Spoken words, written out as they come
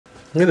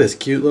Look at this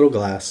cute little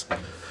glass.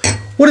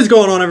 What is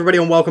going on, everybody,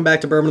 and welcome back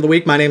to Bourbon of the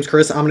Week. My name's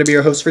Chris. I'm going to be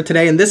your host for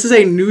today, and this is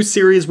a new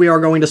series we are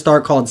going to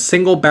start called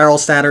Single Barrel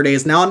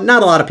Saturdays. Now,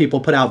 not a lot of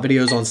people put out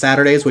videos on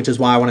Saturdays, which is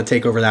why I want to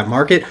take over that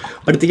market,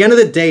 but at the end of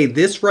the day,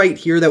 this right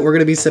here that we're going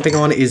to be sipping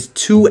on is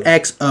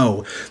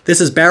 2XO. This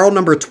is barrel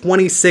number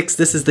 26.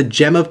 This is the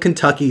Gem of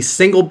Kentucky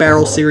Single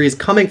Barrel Series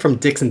coming from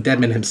Dixon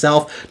Dedman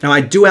himself. Now, I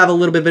do have a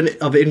little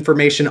bit of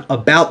information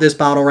about this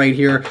bottle right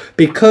here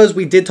because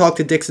we did talk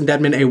to Dixon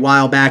Dedman a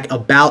while back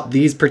about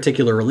these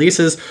particular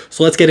releases,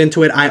 so let's get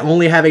into it. I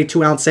only have a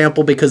 2-ounce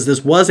sample because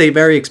this was a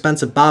very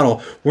expensive bottle.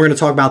 We're going to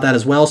talk about that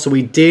as well. So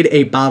we did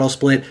a bottle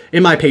split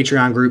in my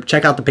Patreon group.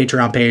 Check out the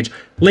Patreon page.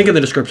 Link in the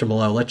description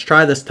below. Let's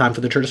try this time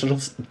for the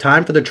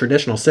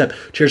traditional sip.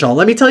 Cheers, y'all.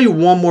 Let me tell you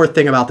one more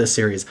thing about this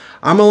series.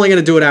 I'm only going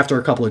to do it after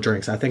a couple of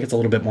drinks. I think it's a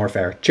little bit more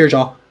fair. Cheers,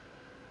 y'all.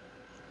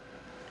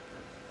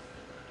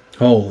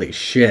 Holy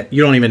shit.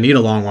 You don't even need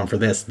a long one for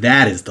this.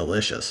 That is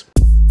delicious.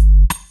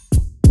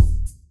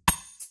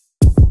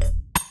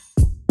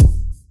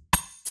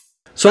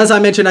 So as I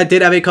mentioned, I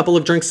did have a couple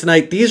of drinks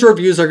tonight. These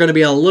reviews are going to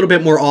be a little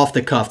bit more off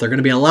the cuff. They're going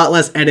to be a lot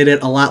less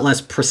edited, a lot less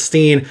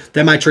pristine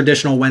than my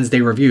traditional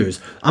Wednesday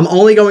reviews. I'm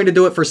only going to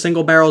do it for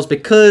single barrels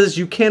because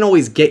you can't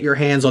always get your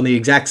hands on the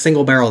exact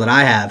single barrel that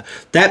I have.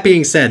 That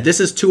being said, this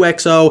is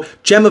 2XO,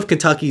 Gem of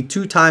Kentucky,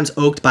 2 times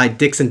oaked by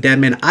Dixon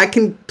Dedman. I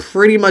can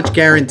pretty much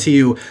guarantee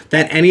you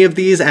that any of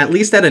these, at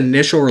least at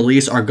initial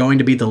release, are going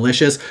to be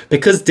delicious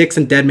because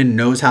Dixon Dedman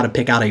knows how to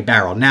pick out a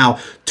barrel. Now,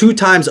 2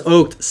 times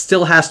oaked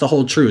still has to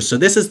hold true. So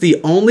this is the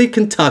only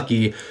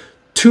Kentucky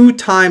 2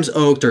 times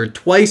oaked or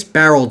twice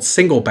barreled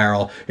single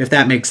barrel, if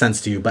that makes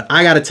sense to you. But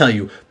I gotta tell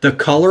you, the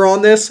color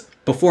on this,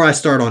 before I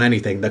start on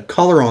anything, the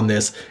color on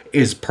this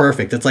is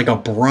perfect. It's like a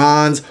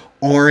bronze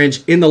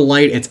orange in the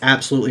light. It's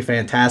absolutely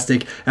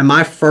fantastic. And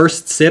my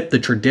first sip, the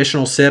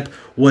traditional sip,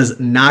 was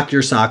knock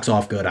your socks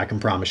off good. I can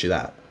promise you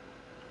that.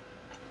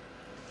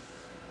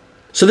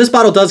 So this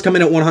bottle does come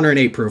in at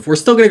 108 proof. We're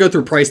still going to go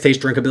through price, taste,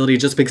 drinkability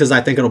just because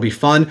I think it'll be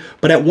fun.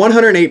 But at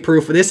 108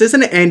 proof, this is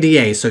an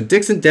NDA. So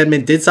Dixon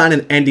Dedman did sign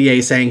an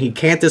NDA saying he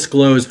can't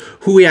disclose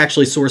who he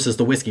actually sources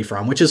the whiskey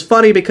from, which is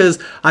funny because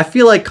I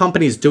feel like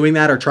companies doing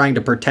that are trying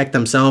to protect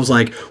themselves.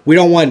 Like, we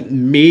don't want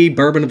me,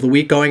 Bourbon of the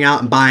Week, going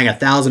out and buying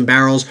 1,000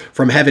 barrels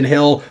from Heaven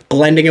Hill,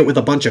 blending it with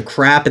a bunch of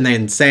crap, and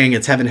then saying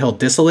it's Heaven Hill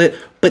distillate.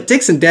 But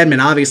Dixon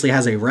Dedman obviously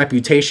has a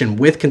reputation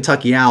with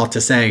Kentucky Owl to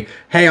say,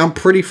 hey, I'm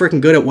pretty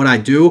freaking good at what I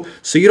do,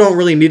 so you don't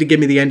really need to give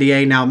me the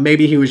NDA. Now,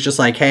 maybe he was just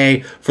like,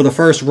 hey, for the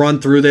first run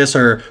through this,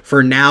 or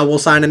for now, we'll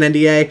sign an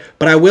NDA.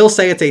 But I will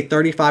say it's a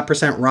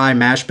 35% rye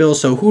mash bill,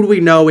 so who do we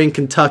know in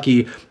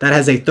Kentucky that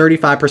has a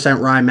 35%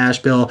 rye mash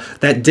bill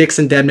that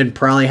Dixon Dedman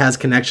probably has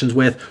connections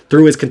with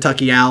through his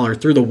Kentucky Owl or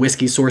through the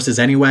whiskey sources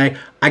anyway?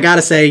 I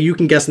gotta say, you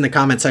can guess in the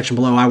comment section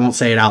below. I won't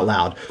say it out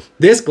loud.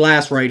 This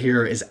glass right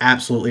here is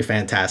absolutely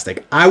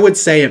fantastic. I would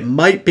say it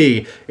might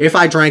be, if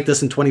I drank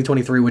this in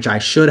 2023, which I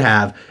should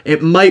have,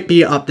 it might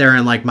be up there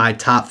in like my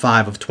top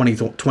 5 of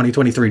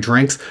 2023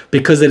 drinks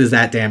because it is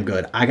that damn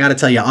good. I gotta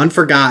tell you,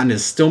 Unforgotten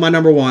is still my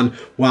number 1.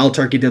 Wild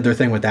Turkey did their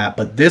thing with that,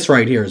 but this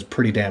right here is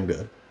pretty damn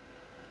good.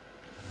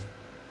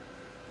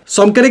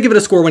 So I'm going to give it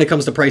a score when it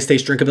comes to price,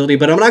 taste, drinkability,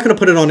 but I'm not going to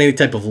put it on any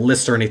type of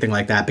list or anything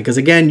like that because,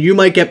 again, you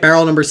might get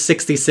barrel number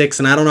 66,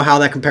 and I don't know how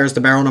that compares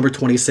to barrel number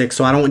 26,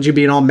 so I don't want you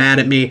being all mad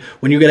at me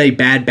when you get a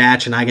bad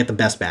batch and I get the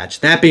best batch.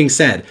 That being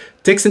said,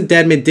 Dixon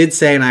Dedman did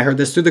say, and I heard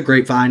this through the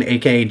grapevine,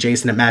 aka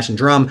Jason at Mash and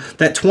Drum,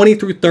 that 20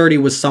 through 30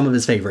 was some of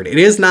his favorite. It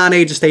is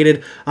non-age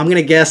stated. I'm going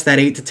to guess that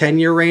 8 to 10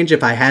 year range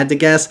if I had to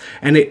guess,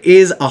 and it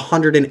is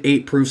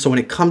 108 proof, so when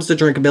it comes to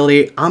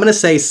drinkability, I'm going to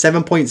say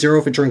 7.0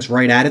 if it drinks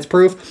right at its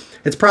proof.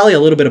 It's probably a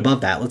little bit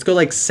above that. Let's go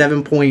like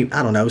 7.65,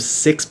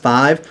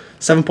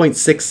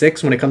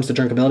 7.66 when it comes to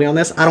drinkability on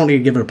this. I don't need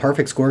to give it a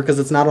perfect score because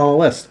it's not on a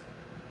list.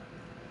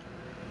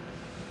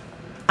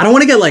 I don't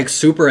want to get like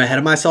super ahead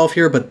of myself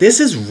here, but this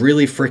is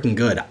really freaking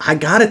good. I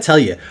gotta tell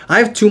you, I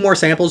have 2 more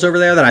samples over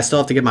there that I still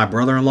have to give my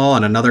brother-in-law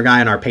and another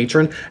guy in our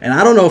patron, and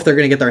I don't know if they're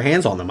going to get their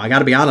hands on them. I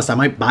gotta be honest, I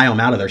might buy them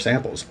out of their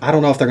samples. I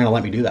don't know if they're going to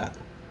let me do that.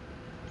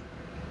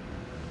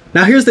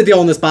 Now, here's the deal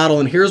on this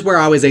bottle, and here's where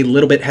I was a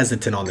little bit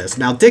hesitant on this.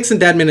 Now, Dixon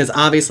Dedman is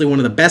obviously one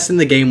of the best in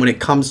the game when it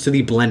comes to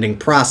the blending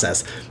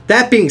process.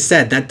 That being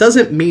said, that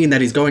doesn't mean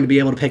that he's going to be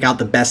able to pick out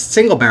the best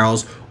single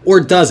barrels, or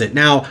does it?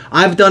 Now,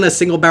 I've done a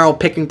single barrel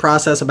picking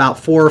process about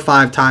 4 or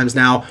 5 times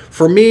now.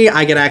 For me,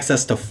 I get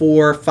access to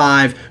 4,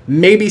 5,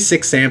 maybe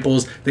 6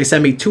 samples. They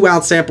send me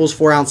 2-ounce samples,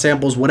 4-ounce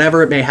samples,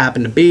 whatever it may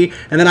happen to be,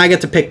 and then I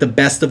get to pick the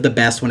best of the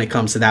best when it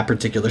comes to that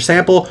particular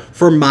sample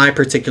for my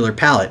particular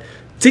palate.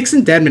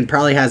 Dixon Dedman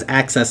probably has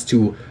access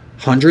to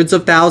hundreds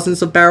of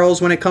thousands of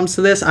barrels when it comes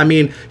to this. I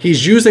mean,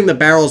 he's using the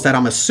barrels that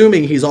I'm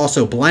assuming he's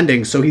also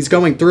blending. So he's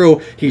going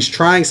through, he's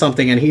trying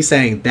something, and he's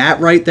saying that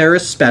right there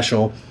is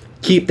special.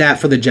 keep that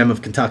for the gem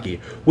of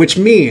Kentucky, which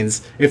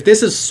means if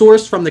this is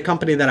sourced from the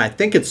company that I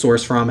think it's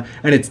sourced from,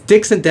 and it's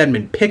Dixon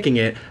Dedman picking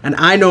it, and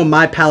I know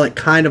my palate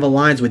kind of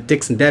aligns with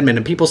Dixon Dedman,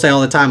 and people say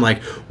all the time,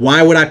 like,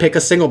 why would I pick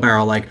a single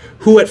barrel? Like,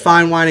 who at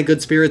Fine Wine and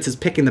Good Spirits is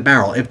picking the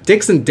barrel? If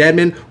Dixon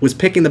Dedman was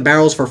picking the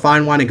barrels for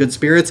Fine Wine and Good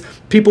Spirits,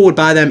 people would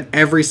buy them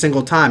every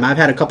single time. I've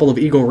had a couple of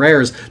Eagle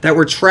Rares that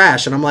were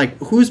trash, and I'm like,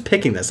 who's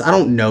picking this? I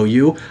don't know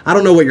you. I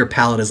don't know what your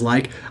palate is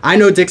like. I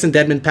know Dixon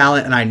Dedman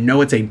palate, and I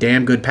know it's a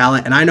damn good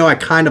palate, and I know I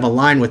kind of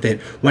align with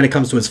it when it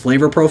comes to its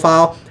flavor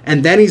profile.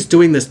 And then he's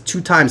doing this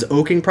 2 times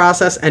oaking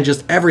process, and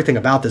just everything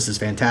about this is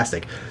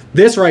fantastic.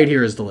 This right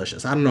here is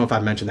delicious. I don't know if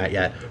I've mentioned that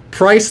yet.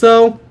 Price,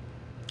 though,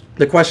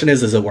 the question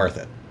is it worth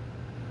it?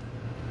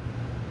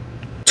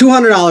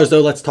 $200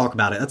 though, let's talk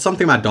about it. That's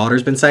something my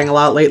daughter's been saying a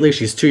lot lately.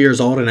 She's 2 years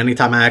old, and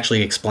anytime I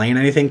actually explain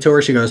anything to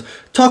her, she goes,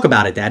 talk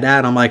about it, Dad.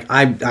 And I'm like,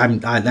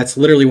 that's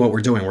literally what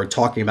we're doing. We're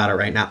talking about it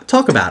right now.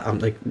 Talk about it. I'm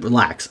like,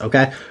 relax,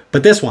 okay?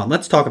 But this one,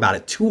 let's talk about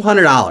it.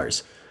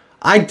 $200.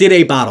 I did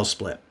a bottle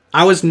split.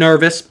 I was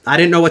nervous. I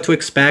didn't know what to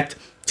expect.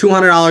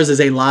 $200 is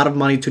a lot of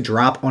money to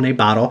drop on a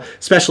bottle,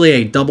 especially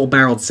a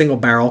double-barreled single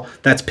barrel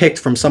that's picked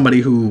from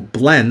somebody who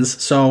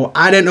blends, so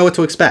I didn't know what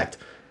to expect.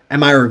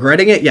 Am I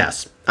regretting it?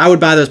 Yes. I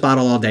would buy this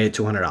bottle all day at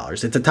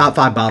 $200. It's a top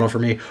 5 bottle for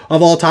me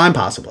of all time,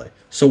 possibly.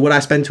 So would I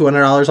spend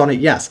 $200 on it?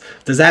 Yes.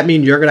 Does that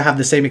mean you're going to have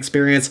the same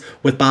experience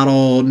with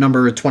bottle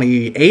number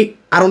 28?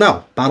 I don't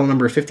know. Bottle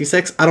number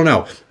 56? I don't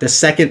know. The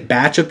second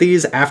batch of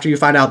these, after you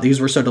find out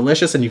these were so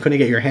delicious and you couldn't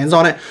get your hands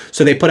on it,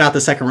 so they put out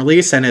the second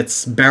release and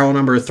it's barrel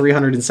number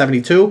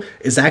 372.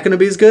 Is that going to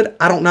be as good?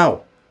 I don't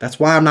know. That's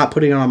why I'm not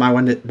putting it on my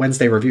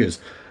Wednesday reviews.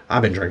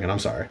 I've been drinking. I'm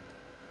sorry.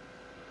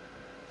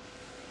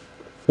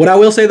 What I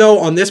will say, though,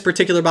 on this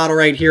particular bottle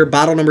right here,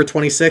 bottle number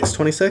 26,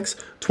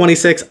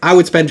 I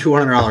would spend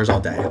 $200 all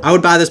day. I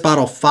would buy this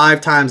bottle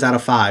 5 times out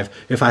of 5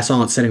 if I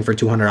saw it sitting for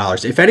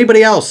 $200. If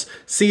anybody else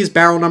sees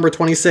barrel number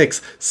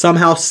 26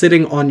 somehow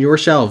sitting on your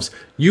shelves,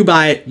 you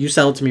buy it, you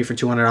sell it to me for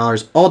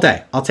 $200 all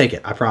day. I'll take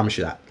it. I promise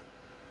you that.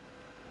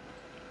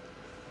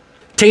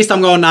 Taste,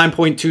 I'm going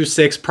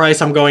 9.26. Price,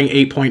 I'm going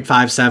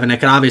 8.57. It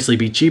could obviously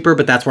be cheaper,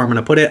 but that's where I'm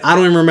going to put it. I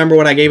don't even remember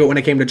what I gave it when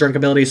it came to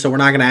drinkability, so we're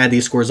not going to add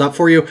these scores up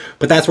for you,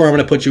 but that's where I'm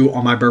going to put you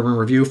on my bourbon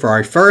review for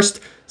our first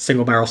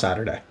single barrel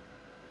Saturday.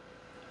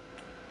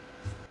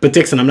 But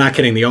Dixon, I'm not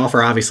kidding. The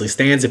offer obviously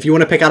stands. If you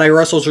want to pick out a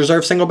Russell's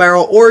Reserve single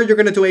barrel, or you're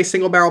going to do a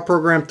single barrel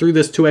program through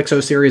this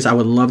 2XO series, I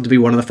would love to be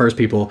one of the first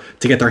people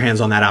to get their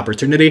hands on that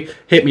opportunity.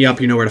 Hit me up.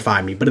 You know where to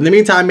find me. But in the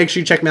meantime, make sure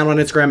you check me out on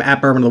Instagram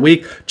at Bourbon of the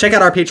Week. Check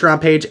out our Patreon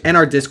page and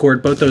our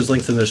Discord. Both those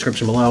links in the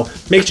description below.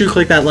 Make sure you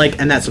click that like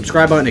and that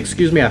subscribe button.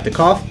 Excuse me, I have to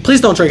cough. Please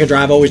don't drink and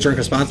drive. Always drink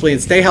responsibly.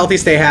 And stay healthy,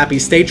 stay happy,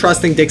 stay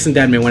trusting Dixon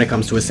Dedman when it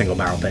comes to his single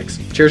barrel picks.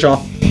 Cheers,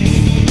 y'all.